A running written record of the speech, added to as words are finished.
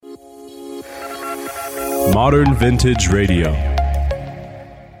Modern Vintage Radio.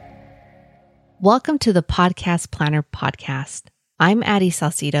 Welcome to the Podcast Planner Podcast. I'm Addie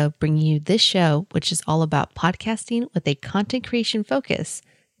Salcido, bringing you this show, which is all about podcasting with a content creation focus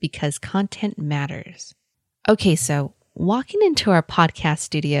because content matters. Okay, so walking into our podcast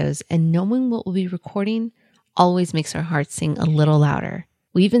studios and knowing what we'll be recording always makes our hearts sing a little louder.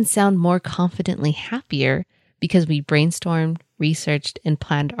 We even sound more confidently happier because we brainstormed, researched, and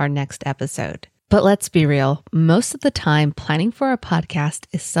planned our next episode. But let's be real, most of the time, planning for a podcast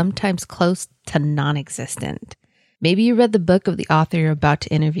is sometimes close to non-existent. Maybe you read the book of the author you're about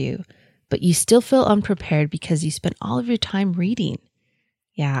to interview, but you still feel unprepared because you spent all of your time reading.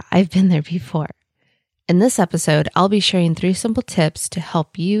 Yeah, I've been there before. In this episode, I'll be sharing 3 simple tips to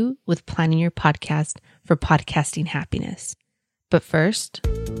help you with planning your podcast for podcasting happiness. But first,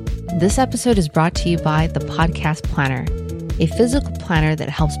 this episode is brought to you by the Podcast Planner, a physical planner that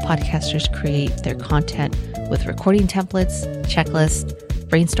helps podcasters create their content with recording templates, checklists,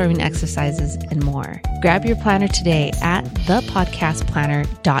 brainstorming exercises, and more. Grab your planner today at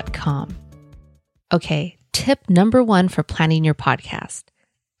thepodcastplanner.com. Okay, tip number 1 for planning your podcast,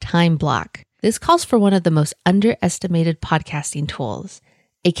 time block. This calls for one of the most underestimated podcasting tools,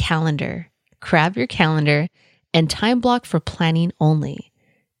 a calendar. Grab your calendar and time block for planning only.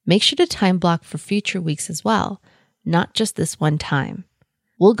 Make sure to time block for future weeks as well, not just this one time.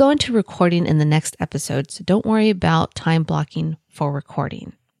 We'll go into recording in the next episode, so don't worry about time blocking for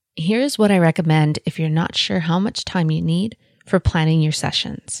recording. Here's what I recommend if you're not sure how much time you need for planning your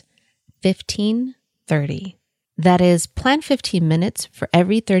sessions. 15-30. That is, plan 15 minutes for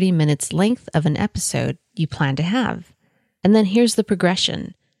every 30 minutes length of an episode you plan to have. And then here's the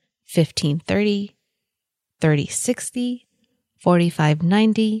progression. 15-30, 30-60,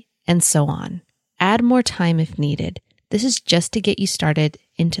 45-90, and so on. Add more time if needed. This is just to get you started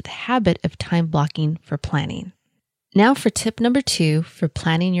into the habit of time blocking for planning. Now for tip number 2 for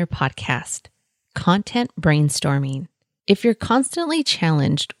planning your podcast, content brainstorming. If you're constantly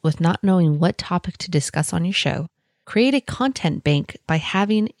challenged with not knowing what topic to discuss on your show, create a content bank by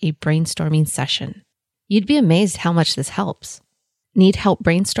having a brainstorming session. You'd be amazed how much this helps. Need help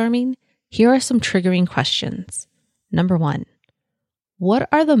brainstorming? Here are some triggering questions. Number 1. What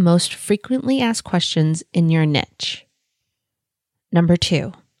are the most frequently asked questions in your niche? Number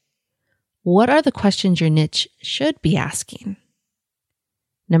 2. What are the questions your niche should be asking?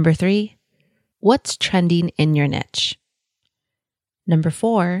 Number 3. What's trending in your niche? Number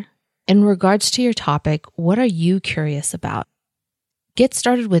 4. In regards to your topic, what are you curious about? Get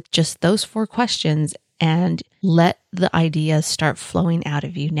started with just those 4 questions and let the ideas start flowing out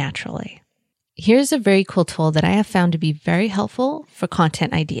of you naturally. Here's a very cool tool that I have found to be very helpful for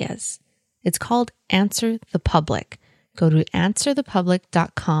content ideas. It's called Answer the Public. Go to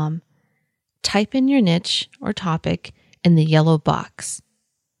answerthepublic.com, type in your niche or topic in the yellow box.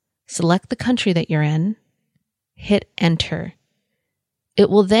 Select the country that you're in, hit enter. It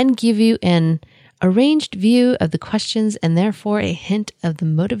will then give you an arranged view of the questions and therefore a hint of the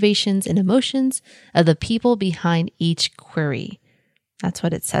motivations and emotions of the people behind each query. That's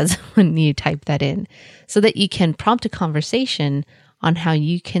what it says when you type that in, so that you can prompt a conversation on how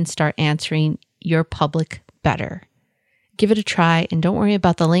you can start answering your public better. Give it a try and don't worry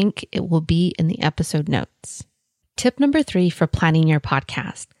about the link. It will be in the episode notes. Tip number 3 for planning your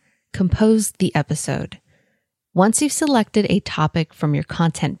podcast, compose the episode. Once you've selected a topic from your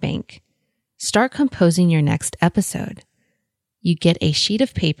content bank, start composing your next episode. You get a sheet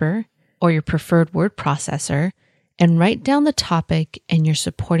of paper or your preferred word processor and write down the topic and your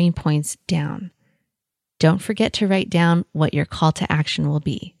supporting points down. Don't forget to write down what your call to action will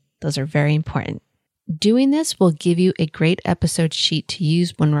be. Those are very important. Doing this will give you a great episode sheet to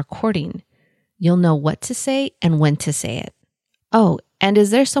use when recording. You'll know what to say and when to say it. Oh, and is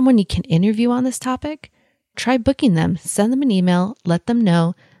there someone you can interview on this topic? Try booking them, send them an email, let them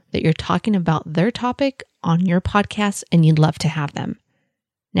know that you're talking about their topic on your podcast and you'd love to have them.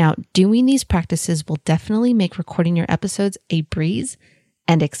 Now, doing these practices will definitely make recording your episodes a breeze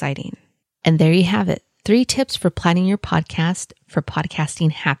and exciting. And there you have it, 3 tips for planning your podcast for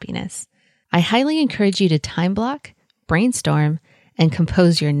podcasting happiness. I highly encourage you to time block, brainstorm, and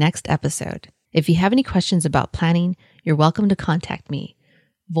compose your next episode. If you have any questions about planning, you're welcome to contact me.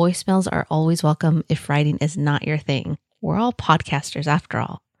 Voicemails are always welcome if writing is not your thing. We're all podcasters after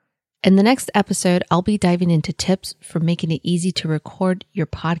all. In the next episode, I'll be diving into tips for making it easy to record your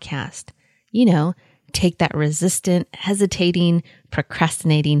podcast. You know, take that resistant, hesitating,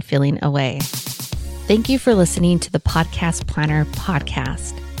 procrastinating feeling away. Thank you for listening to the Podcast Planner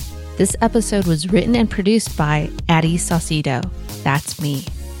Podcast. This episode was written and produced by Addie Salcido. That's me.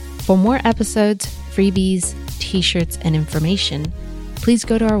 For more episodes, freebies, t-shirts, and information, please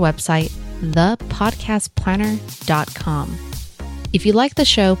go to our website, thepodcastplanner.com. If you like the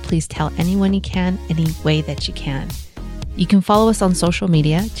show, please tell anyone you can, any way that you can. You can follow us on social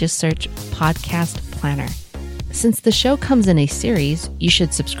media. Just search Podcast Planner. Since the show comes in a series, you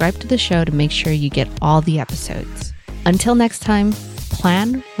should subscribe to the show to make sure you get all the episodes. Until next time,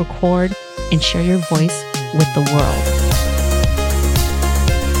 plan, record, and share your voice with the world.